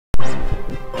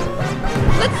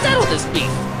Let's settle this beef.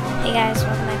 Hey guys,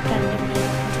 welcome back to another video.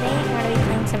 Today I'm going to be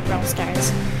playing some Brawl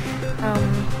Stars.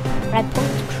 I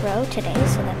pulled Crow today,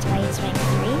 so that's why he's rank 3.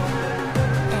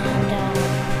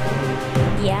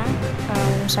 And yeah,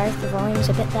 sorry if the volume's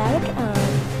a bit loud.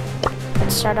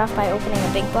 Let's start off by opening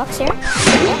a big box here.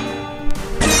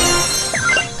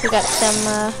 We got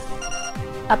some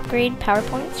upgrade power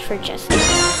points for Jesse,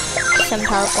 some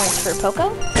power points for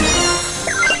Poco,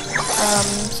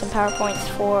 some power points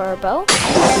for Bo,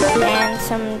 and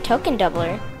some token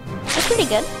doubler. That's pretty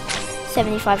good.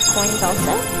 75 coins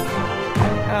also.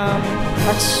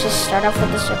 Let's just start off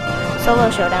with the solo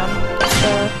showdown.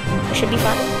 So it should be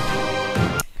fun.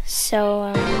 So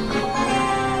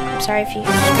I'm sorry if you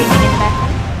hear screaming in the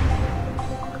background.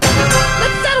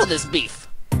 Let's settle this beef.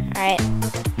 Alright.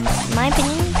 In my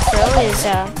opinion, Crow is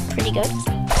pretty good,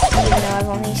 even though I've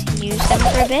only used them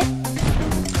for a bit.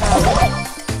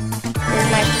 This is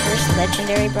my first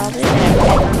legendary brawler that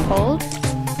I've ever pulled.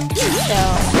 So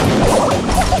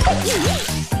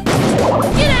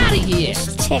get out of here!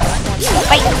 This tick wants to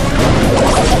fight.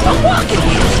 I'm walking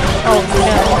here! Oh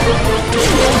no.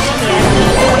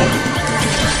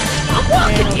 I'm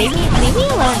walking here! Leave me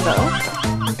alone, Bo.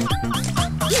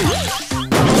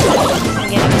 I'm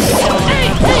getting so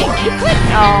Hey, quit!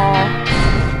 oh,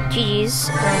 GG's.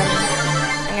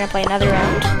 I'm gonna play another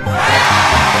round. The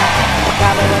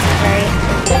battle wasn't very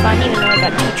fun, even though I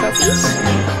got 2 trophies.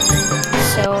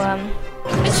 So,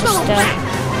 let's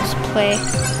just play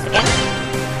again.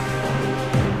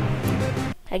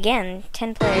 Again,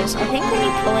 10 players. I think when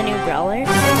you pull a new brawler, you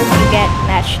get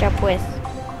matched up with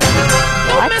bots.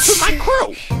 Don't mess with my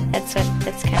crew! That's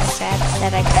kind of sad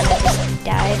that I kind of just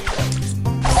died.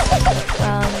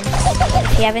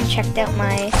 If you haven't checked out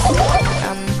my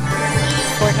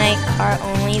Fortnite car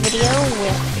only video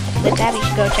with that, you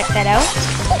should go check that out.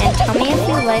 And tell me if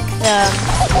you like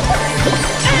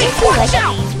these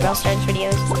Brawl Stars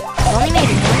videos. I've only made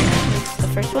one, it's the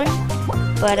first one,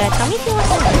 but tell me if you like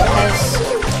more, because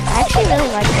I actually really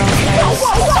like Brawl Stars.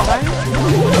 It's fun,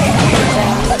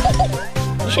 and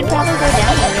you should probably go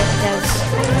download it, because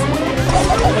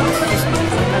it's just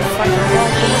a fun Brawl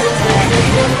game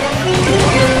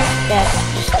that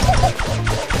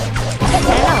I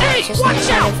don't know, it's just kind of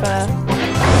I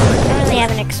don't really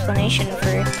have an explanation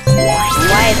for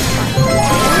why it's fun.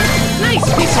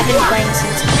 I've been playing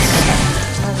since it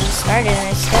started, and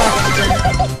I still haven't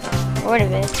been bored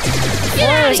of it. Before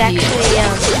it was actually,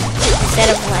 instead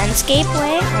of landscape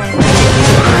way on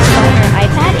phone or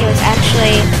iPad, it was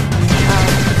actually,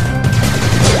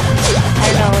 I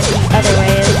don't know what the other way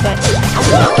is, but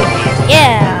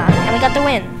yeah, and we got the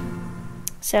win.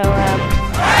 So, as you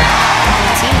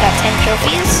can see, we got 10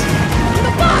 trophies,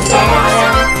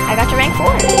 and I got to rank 4.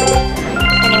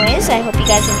 Anyways, I hope you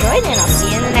guys enjoyed, and I'll see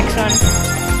you in the next one.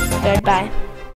 Goodbye.